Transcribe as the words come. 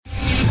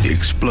The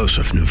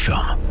explosive new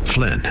film,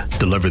 Flynn,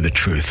 deliver the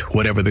truth,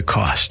 whatever the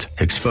cost.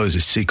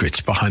 Exposes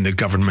secrets behind the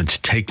government's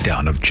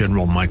takedown of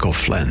General Michael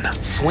Flynn.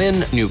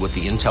 Flynn knew what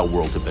the intel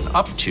world had been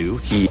up to.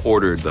 He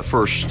ordered the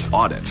first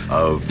audit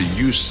of the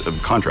use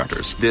of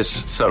contractors.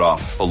 This set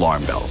off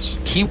alarm bells.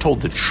 He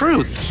told the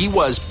truth. He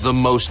was the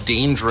most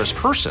dangerous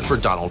person for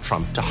Donald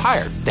Trump to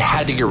hire. They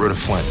had to get rid of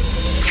Flynn.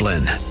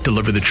 Flynn,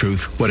 deliver the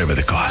truth, whatever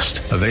the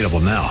cost. Available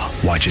now.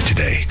 Watch it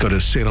today. Go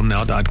to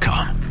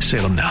salemnow.com.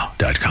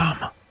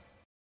 salemnow.com.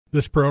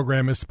 This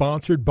program is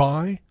sponsored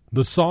by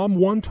the Psalm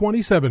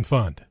 127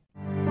 Fund.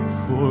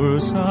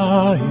 For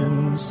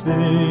Zion's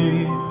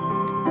sake,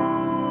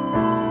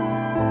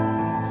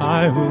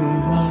 I will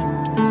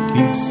not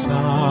keep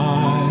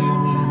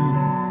silent.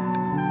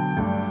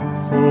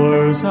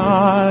 For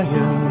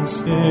Zion's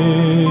sake,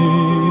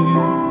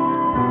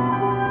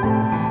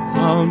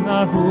 I'll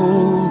not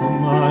hold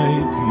my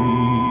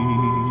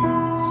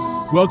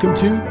peace. Welcome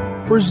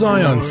to For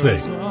Zion's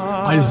Sake.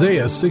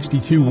 Isaiah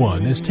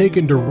 62:1 is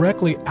taken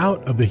directly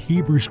out of the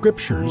Hebrew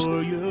Scriptures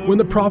when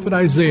the prophet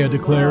Isaiah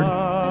declared,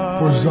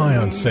 "For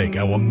Zion's sake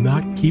I will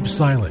not keep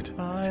silent,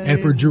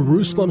 and for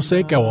Jerusalem's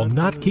sake I will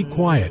not keep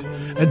quiet,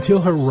 until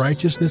her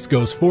righteousness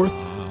goes forth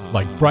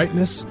like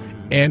brightness,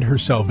 and her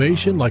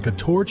salvation like a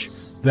torch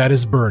that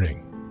is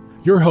burning."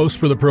 Your hosts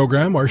for the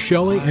program are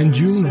Shelley and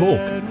June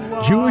Volk,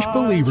 Jewish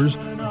believers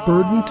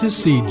burdened to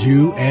see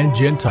Jew and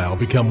Gentile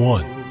become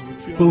one.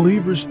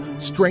 Believers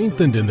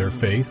strengthened in their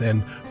faith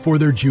and for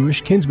their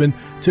Jewish kinsmen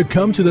to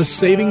come to the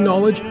saving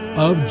knowledge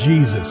of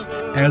Jesus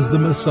as the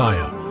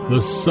Messiah,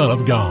 the Son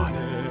of God.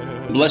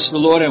 Bless the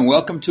Lord and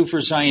welcome to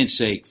For Zion's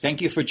Sake.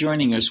 Thank you for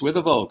joining us. We're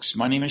the Volks.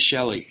 My name is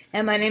Shelley.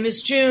 And my name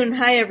is June.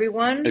 Hi,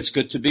 everyone. It's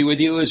good to be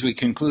with you as we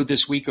conclude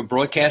this week of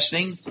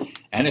broadcasting.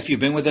 And if you've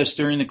been with us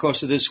during the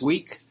course of this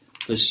week,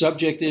 the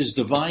subject is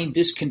divine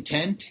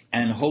discontent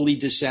and holy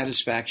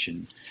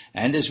dissatisfaction.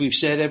 And as we've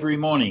said every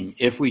morning,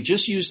 if we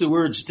just use the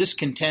words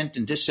discontent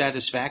and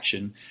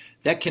dissatisfaction,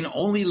 that can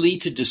only lead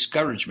to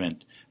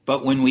discouragement.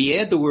 But when we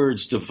add the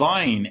words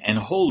divine and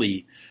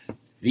holy,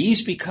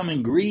 these become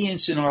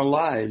ingredients in our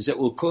lives that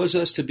will cause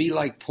us to be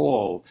like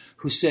Paul,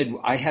 who said,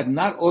 I have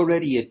not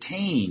already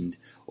attained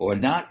or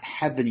not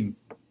having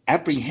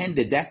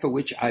apprehended that for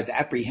which I've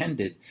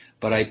apprehended,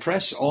 but I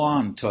press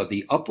on toward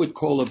the upward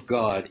call of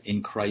God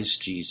in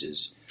Christ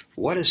Jesus.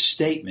 What a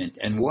statement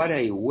and what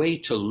a way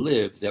to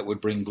live that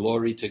would bring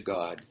glory to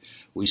God.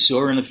 We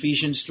saw in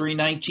Ephesians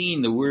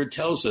 3:19, the word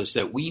tells us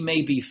that we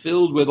may be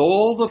filled with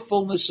all the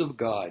fullness of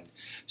God.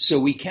 So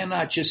we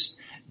cannot just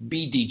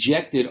be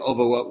dejected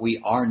over what we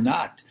are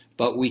not,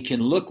 but we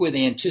can look with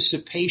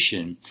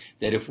anticipation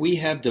that if we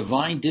have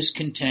divine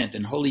discontent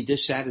and holy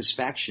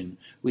dissatisfaction,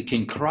 we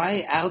can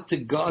cry out to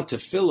God to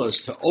fill us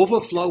to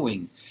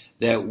overflowing,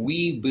 that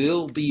we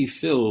will be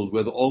filled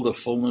with all the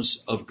fullness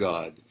of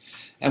God.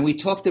 And we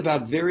talked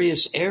about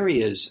various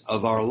areas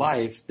of our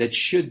life that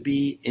should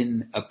be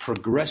in a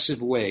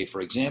progressive way. For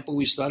example,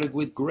 we started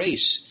with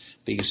grace,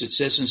 because it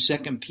says in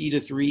 2 Peter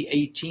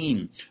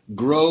 3:18,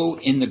 grow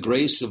in the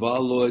grace of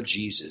our Lord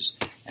Jesus.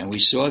 And we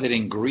saw that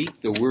in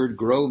Greek, the word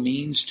grow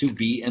means to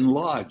be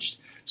enlarged.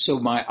 So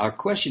our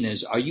question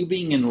is, are you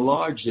being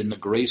enlarged in the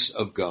grace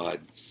of God?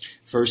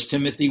 1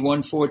 Timothy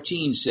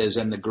 1:14 says,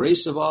 and the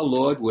grace of our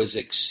Lord was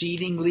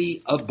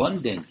exceedingly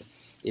abundant.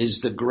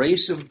 Is the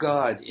grace of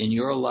God in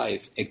your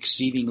life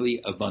exceedingly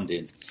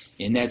abundant?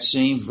 In that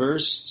same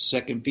verse,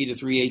 2 Peter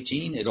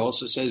 3:18, it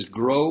also says,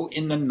 grow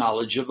in the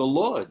knowledge of the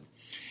Lord.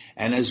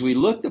 And as we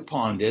looked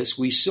upon this,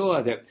 we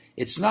saw that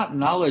it's not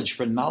knowledge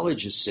for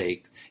knowledge's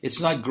sake. It's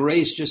not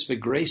grace just for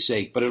grace's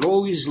sake, but it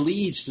always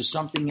leads to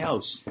something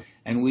else.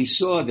 And we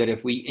saw that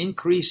if we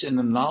increase in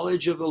the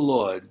knowledge of the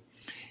Lord,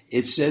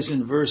 it says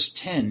in verse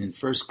 10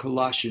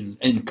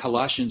 in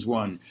Colossians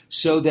 1,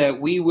 so that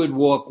we would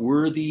walk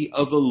worthy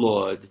of the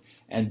Lord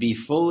and be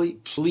fully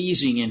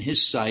pleasing in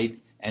his sight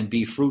and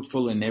be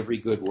fruitful in every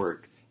good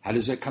work. How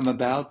does that come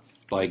about?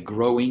 By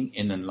growing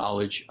in the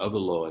knowledge of the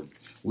Lord.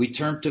 We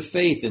turned to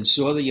faith and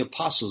saw the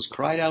apostles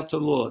cried out to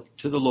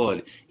the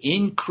Lord,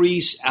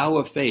 increase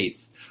our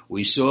faith.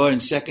 We saw in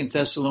 2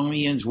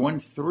 Thessalonians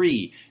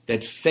 1:3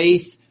 that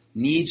faith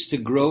needs to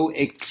grow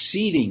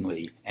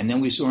exceedingly. And then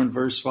we saw in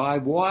verse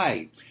 5,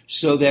 why?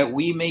 So that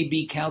we may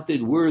be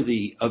counted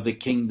worthy of the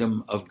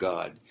kingdom of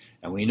God.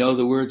 And we know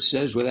the word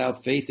says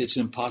without faith it's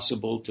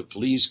impossible to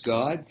please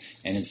God.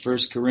 And in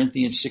 1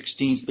 Corinthians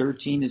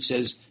 16:13 it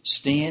says,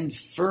 stand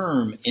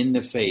firm in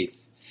the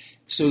faith.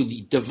 So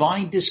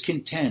divine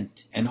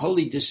discontent and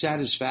holy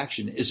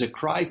dissatisfaction is a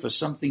cry for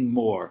something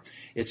more.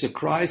 It's a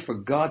cry for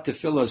God to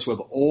fill us with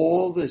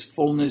all the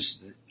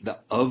fullness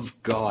of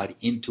God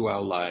into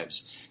our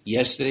lives.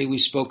 Yesterday we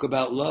spoke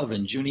about love,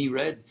 and Junie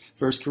read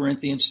 1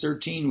 Corinthians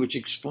 13, which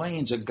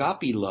explains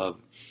agape love,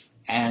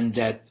 and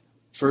that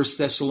 1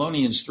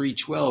 Thessalonians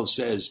 3:12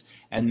 says,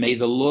 and may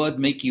the Lord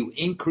make you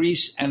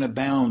increase and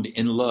abound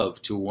in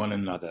love to one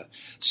another.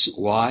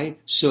 Why?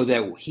 So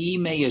that he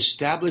may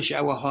establish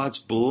our hearts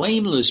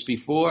blameless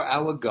before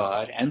our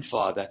God and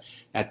Father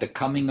at the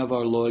coming of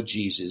our Lord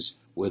Jesus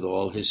with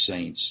all his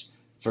saints.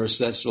 1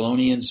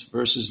 Thessalonians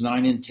verses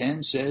 9 and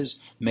 10 says,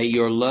 may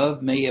your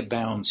love may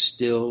abound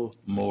still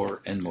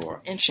more and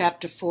more. In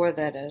chapter 4,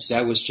 that is.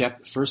 That was 1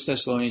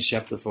 Thessalonians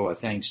chapter 4.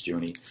 Thanks,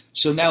 Junie.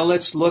 So now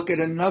let's look at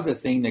another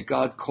thing that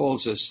God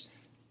calls us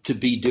to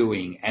be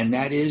doing, and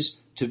that is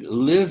to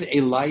live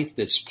a life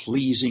that's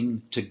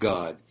pleasing to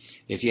God.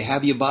 If you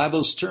have your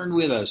Bibles, turn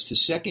with us to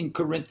 2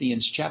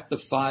 Corinthians chapter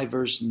 5,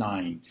 verse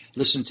 9.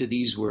 Listen to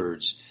these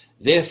words.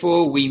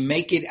 Therefore we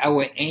make it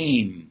our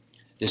aim,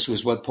 this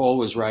was what Paul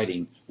was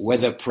writing,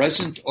 whether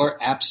present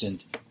or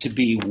absent, to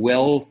be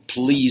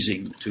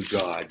well-pleasing to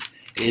God.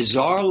 Is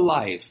our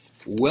life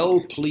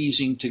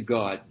well-pleasing to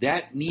God?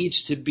 That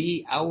needs to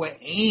be our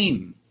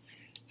aim.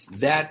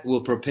 That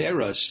will prepare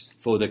us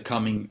for the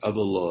coming of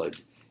the Lord.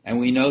 And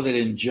we know that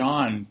in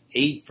John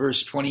 8,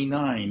 verse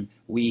 29,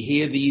 we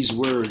hear these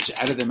words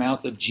out of the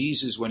mouth of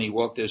Jesus when he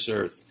walked this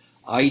earth.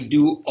 I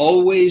do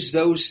always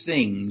those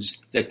things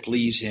that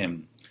please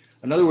him.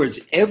 In other words,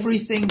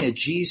 everything that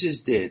Jesus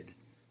did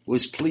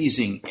was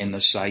pleasing in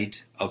the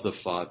sight of the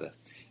Father.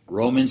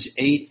 Romans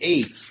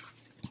 8:8,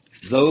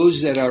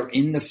 those that are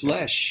in the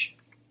flesh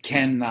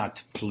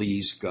cannot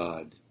please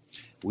God.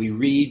 We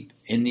read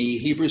in the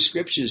Hebrew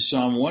Scriptures,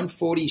 Psalm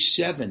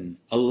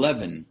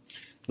 147:11,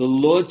 the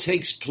Lord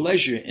takes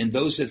pleasure in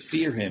those that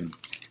fear him,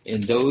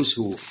 in those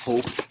who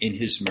hope in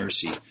his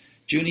mercy.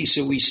 Junie,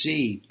 so we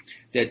see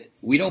that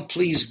we don't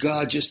please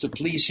God just to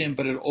please him,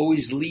 but it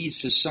always leads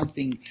to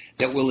something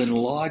that will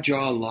enlarge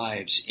our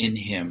lives in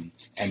him.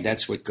 And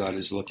that's what God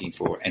is looking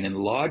for, an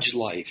enlarged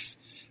life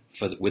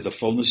with the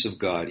fullness of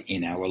God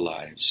in our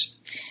lives.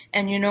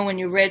 And you know, when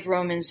you read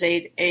Romans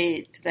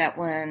 8:8, that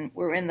when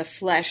we're in the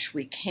flesh,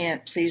 we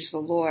can't please the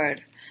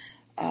Lord,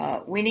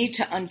 we need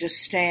to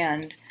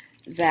understand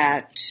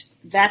that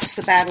that's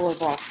the battle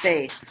of our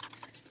faith.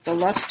 The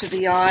lust of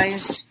the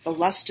eyes, the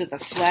lust of the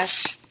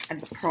flesh,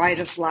 and the pride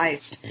of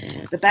life.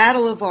 The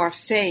battle of our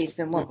faith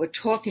and what we're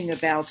talking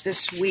about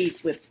this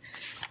week with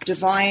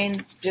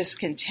divine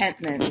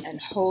discontentment and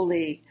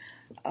holy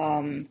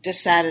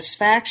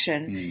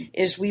dissatisfaction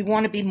is we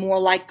want to be more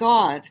like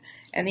God.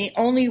 And the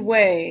only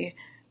way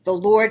the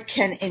Lord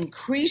can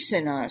increase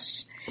in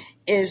us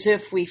is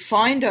if we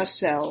find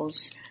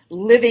ourselves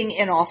living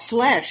in our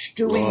flesh,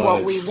 doing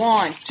what we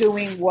want,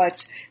 doing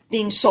what's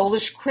being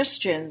soulish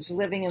Christians,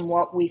 living in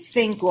what we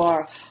think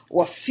or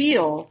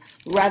feel,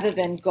 rather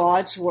than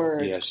God's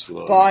word, yes,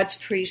 Lord. God's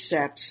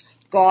precepts,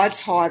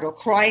 God's heart, or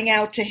crying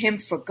out to him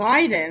for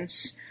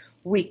guidance.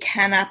 We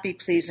cannot be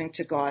pleasing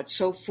to God.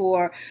 So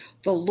for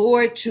the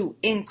Lord to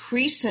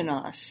increase in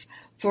us,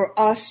 for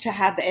us to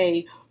have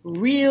a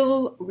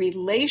real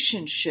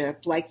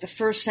relationship like the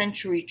first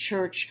century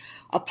church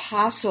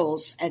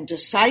apostles and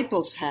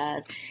disciples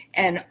had,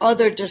 and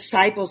other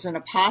disciples and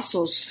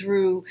apostles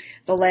through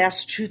the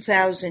last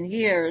 2,000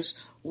 years,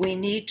 we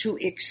need to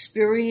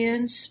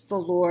experience the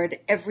Lord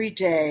every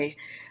day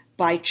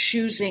by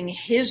choosing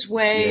his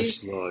way,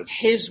 yes, Lord.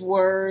 His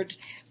word,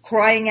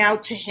 crying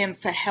out to him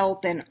for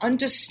help and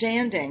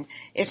understanding.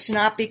 It's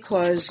not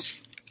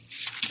because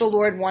the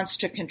Lord wants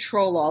to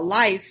control our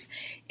life.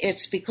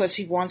 It's because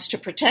he wants to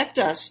protect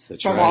us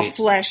from our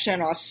flesh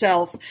and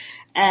ourself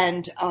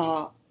and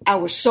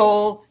our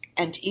soul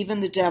and even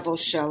the devil,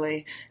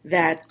 Shelley,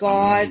 that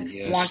God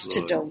wants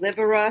to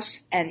deliver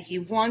us, and he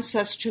wants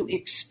us to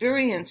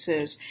experience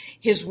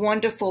his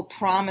wonderful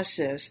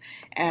promises,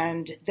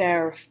 and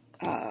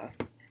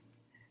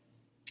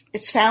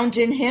it's found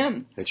in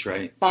him. That's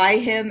right. By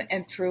him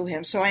and through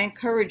him. So I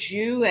encourage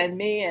you and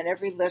me and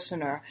every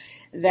listener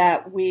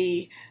that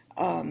we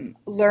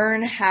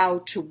learn how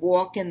to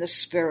walk in the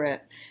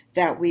Spirit,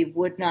 that we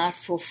would not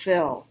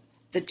fulfill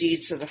the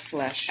deeds of the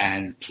flesh.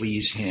 And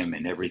please him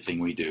in everything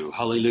we do.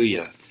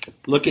 Hallelujah.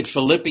 Look at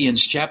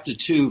Philippians chapter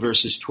 2,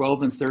 verses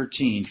 12 and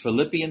 13.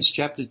 Philippians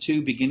chapter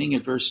 2, beginning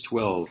at verse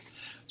 12.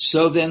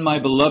 So then, my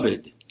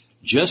beloved,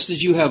 just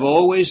as you have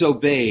always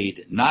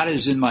obeyed, not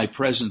as in my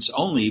presence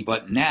only,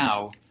 but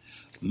now,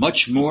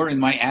 much more in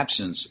my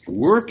absence,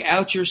 work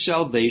out your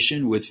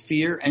salvation with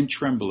fear and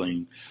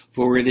trembling,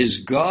 for it is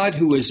God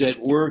who is at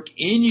work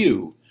in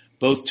you,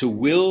 both to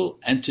will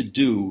and to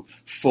do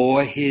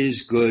for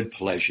his good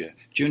pleasure.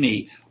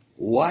 Junie,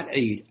 what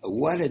a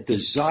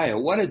desire,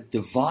 what a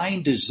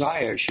divine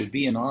desire should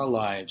be in our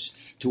lives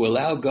to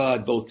allow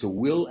God both to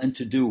will and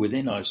to do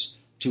within us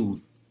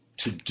to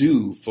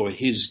do for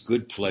his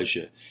good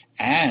pleasure.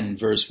 And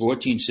verse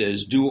 14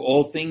 says, do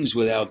all things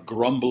without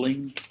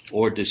grumbling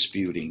or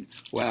disputing.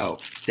 Wow,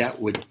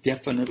 that would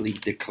definitely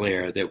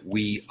declare that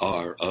we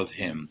are of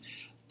him.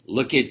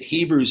 Look at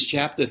Hebrews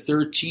chapter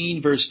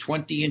 13, verse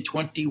 20 and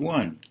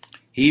 21.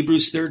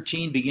 Hebrews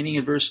 13, beginning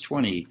at verse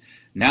 20.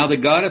 Now the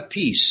God of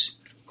peace,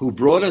 who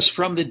brought us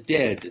from the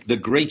dead, the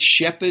great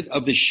shepherd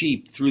of the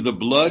sheep, through the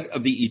blood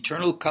of the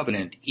eternal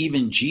covenant,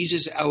 even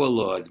Jesus our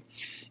Lord,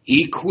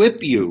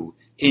 equip you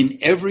in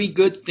every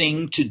good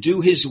thing to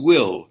do his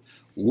will,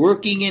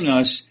 working in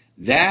us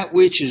that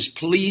which is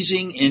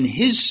pleasing in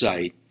his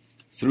sight,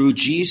 through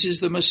Jesus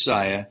the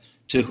Messiah,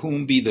 to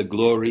whom be the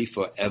glory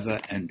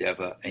forever and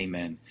ever.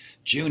 Amen.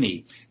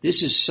 Junie,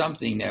 this is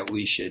something that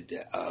we should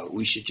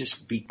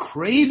just be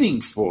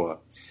craving for,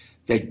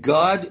 that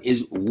God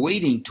is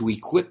waiting to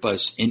equip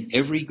us in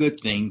every good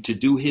thing to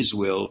do his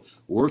will,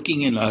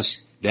 working in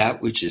us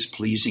that which is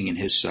pleasing in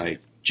his sight.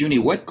 Junie,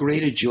 what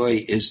greater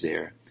joy is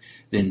there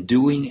than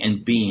doing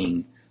and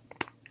being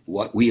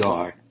what we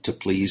are to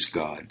please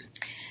God?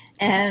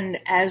 And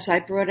as I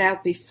brought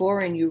out before,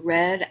 and you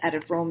read out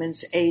of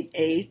Romans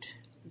 8:8,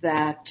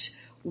 that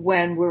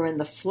when we're in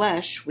the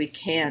flesh, we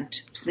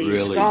can't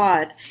please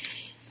God.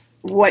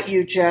 What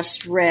you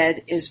just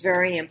read is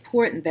very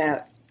important,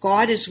 that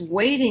God is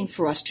waiting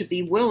for us to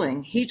be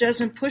willing. He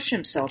doesn't push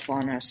himself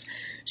on us.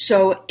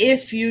 So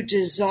if you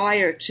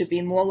desire to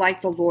be more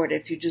like the Lord,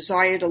 if you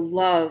desire to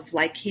love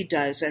like he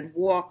does and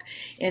walk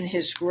in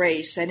his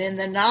grace and in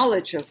the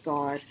knowledge of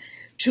God,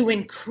 to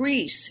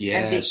increase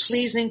and be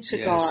pleasing to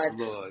God,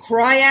 Lord,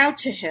 cry out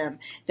to him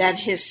that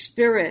his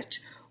Spirit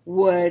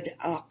would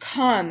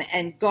come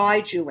and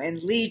guide you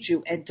and lead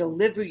you and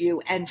deliver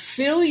you and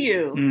fill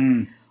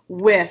you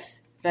with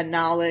the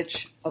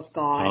knowledge of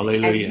God.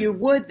 Hallelujah. And you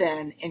would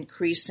then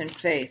increase in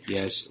faith.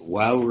 Yes.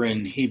 While we're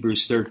in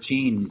Hebrews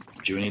 13,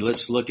 Junie,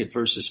 let's look at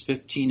verses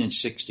 15 and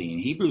 16.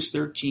 Hebrews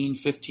 13,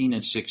 15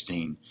 and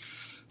 16.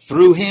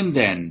 Through him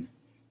then,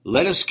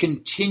 let us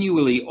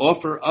continually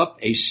offer up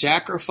a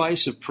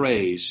sacrifice of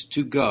praise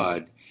to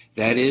God,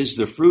 that is,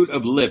 the fruit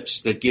of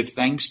lips that give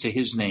thanks to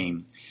his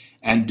name.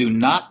 And do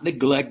not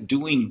neglect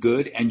doing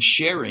good and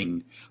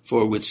sharing,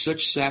 for with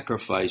such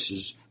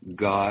sacrifices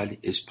God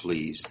is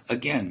pleased.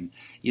 Again,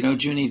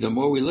 Junie, the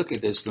more we look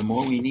at this, the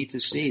more we need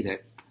to see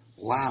that,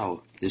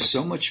 wow, there's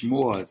so much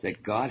more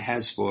that God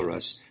has for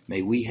us.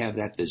 May we have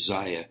that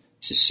desire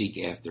to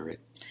seek after it.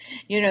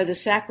 The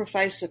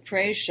sacrifice of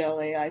praise,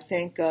 Shelley, I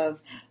think of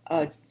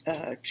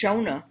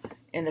Jonah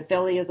in the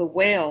belly of the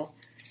whale.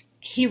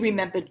 He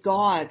remembered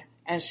God,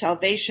 and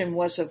salvation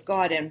was of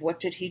God. And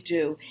what did he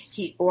do?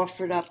 He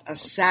offered up a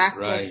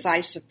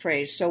sacrifice of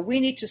praise. So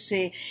we need to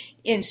see,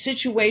 in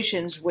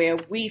situations where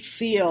we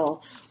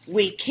feel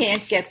we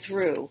can't get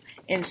through,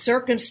 in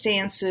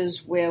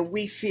circumstances where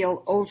we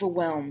feel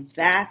overwhelmed,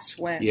 that's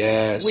when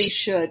we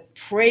should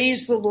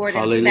praise the Lord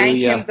and thank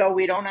him, though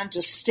we don't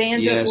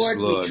understand it, Lord.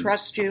 We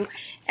trust you,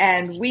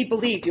 and we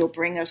believe you'll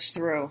bring us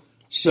through.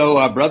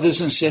 So, brothers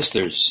and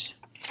sisters,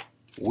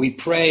 we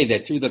pray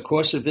that through the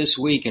course of this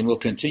week, and we'll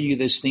continue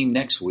this theme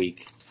next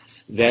week,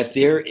 that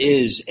there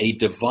is a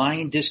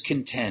divine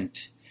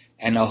discontent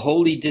and a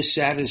holy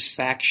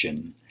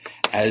dissatisfaction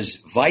as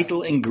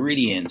vital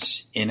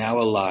ingredients in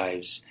our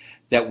lives,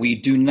 that we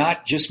do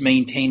not just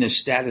maintain a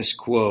status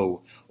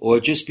quo or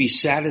just be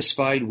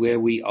satisfied where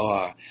we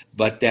are,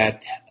 but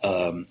that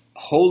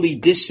holy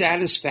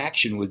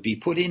dissatisfaction would be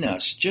put in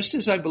us, just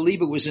as I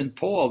believe it was in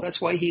Paul. That's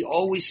why he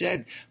always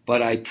said,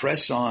 but I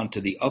press on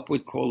to the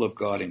upward call of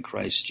God in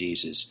Christ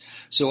Jesus.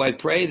 So I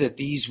pray that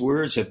these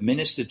words have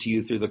ministered to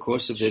you through the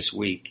course of this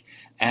week,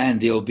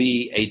 and there'll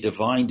be a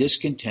divine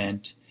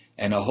discontent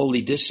and a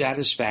holy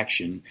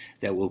dissatisfaction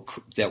that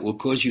will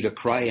cause you to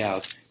cry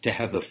out to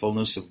have the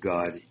fullness of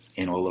God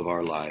in all of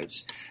our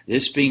lives.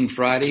 This being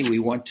Friday, we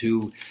want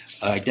to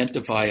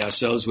identify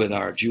ourselves with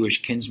our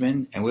Jewish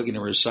kinsmen, and we're going to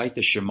recite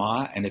the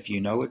Shema, and if you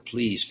know it,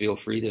 please feel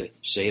free to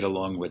say it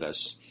along with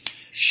us.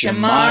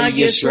 Shema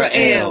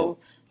Yisrael,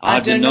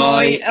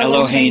 Adonai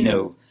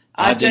Eloheinu,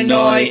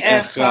 Adonai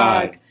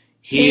Echad.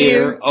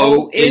 Hear,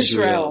 O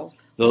Israel,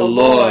 the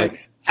Lord,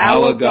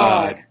 our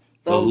God,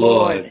 the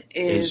Lord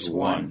is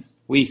one.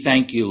 We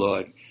thank you,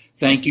 Lord.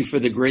 Thank you for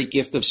the great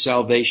gift of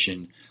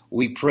salvation.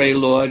 We pray,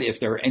 Lord,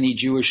 if there are any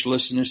Jewish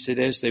listeners to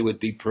this, they would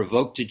be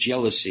provoked to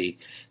jealousy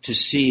to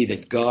see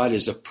that God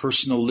is a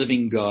personal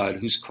living God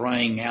who's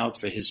crying out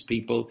for his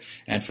people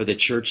and for the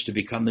church to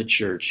become the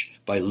church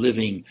by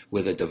living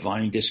with a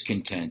divine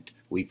discontent.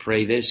 We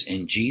pray this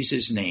in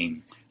Jesus'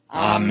 name.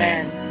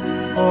 Amen.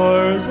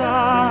 For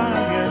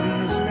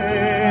Zion's sake.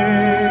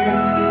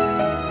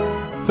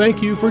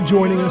 Thank you for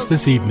joining us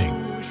this evening.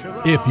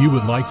 If you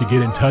would like to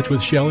get in touch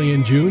with Shelley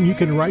and June, you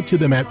can write to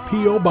them at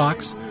P.O.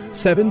 Box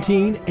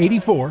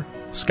 1784,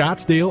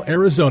 Scottsdale,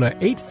 Arizona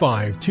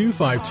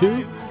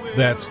 85252.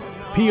 That's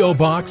P.O.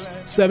 Box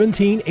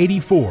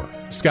 1784,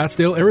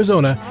 Scottsdale,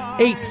 Arizona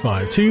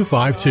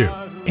 85252.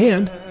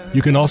 And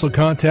you can also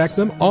contact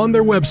them on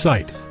their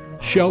website,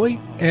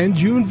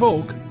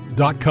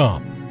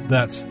 ShelleyandJuneVolk.com.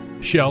 That's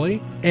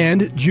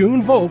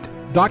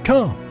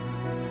ShelleyandJuneVolk.com.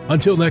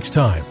 Until next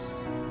time,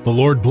 the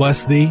Lord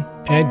bless thee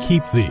and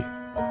keep thee.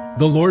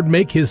 The Lord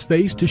make his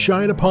face to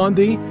shine upon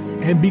thee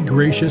and be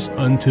gracious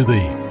unto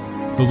thee.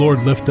 The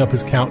Lord lift up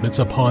his countenance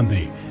upon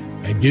thee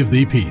and give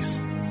thee peace.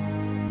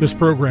 This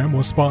program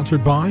was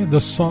sponsored by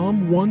the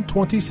Psalm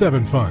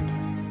 127 Fund.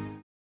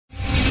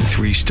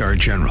 3-star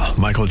General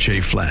Michael J.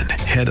 Flynn,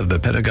 head of the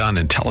Pentagon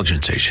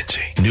Intelligence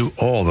Agency, knew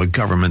all the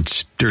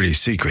government's dirty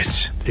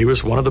secrets. He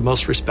was one of the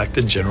most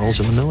respected generals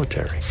in the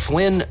military.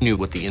 Flynn knew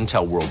what the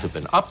intel world had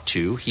been up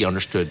to. He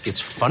understood its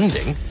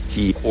funding.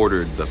 He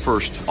ordered the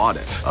first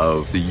audit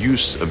of the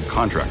use of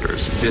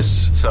contractors.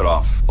 This set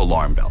off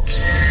alarm bells.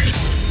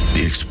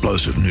 The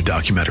explosive new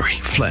documentary,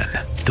 Flynn,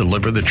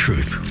 Deliver the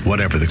truth,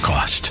 whatever the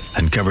cost,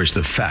 and covers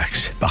the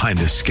facts behind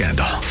the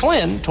scandal.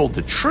 Flynn told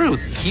the truth.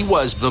 He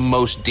was the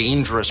most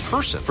dangerous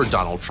person for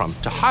Donald Trump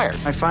to hire.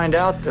 I find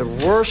out the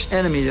worst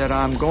enemy that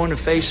I'm going to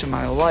face in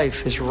my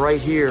life is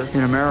right here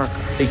in America.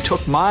 They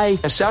took my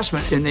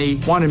assessment and they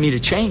wanted me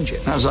to change it.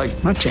 And I was like,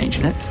 I'm not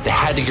changing it. They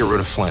had to get rid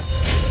of Flynn.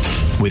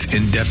 With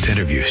in-depth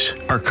interviews,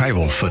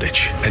 archival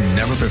footage, and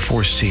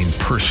never-before-seen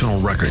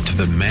personal records of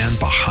the man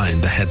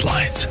behind the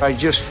headlines. I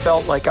just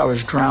felt like I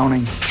was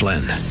drowning.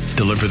 Flynn,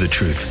 deliver the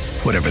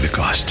truth, whatever the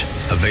cost.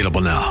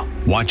 Available now.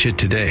 Watch it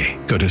today.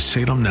 Go to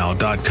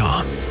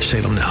salemnow.com.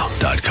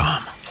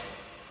 salemnow.com.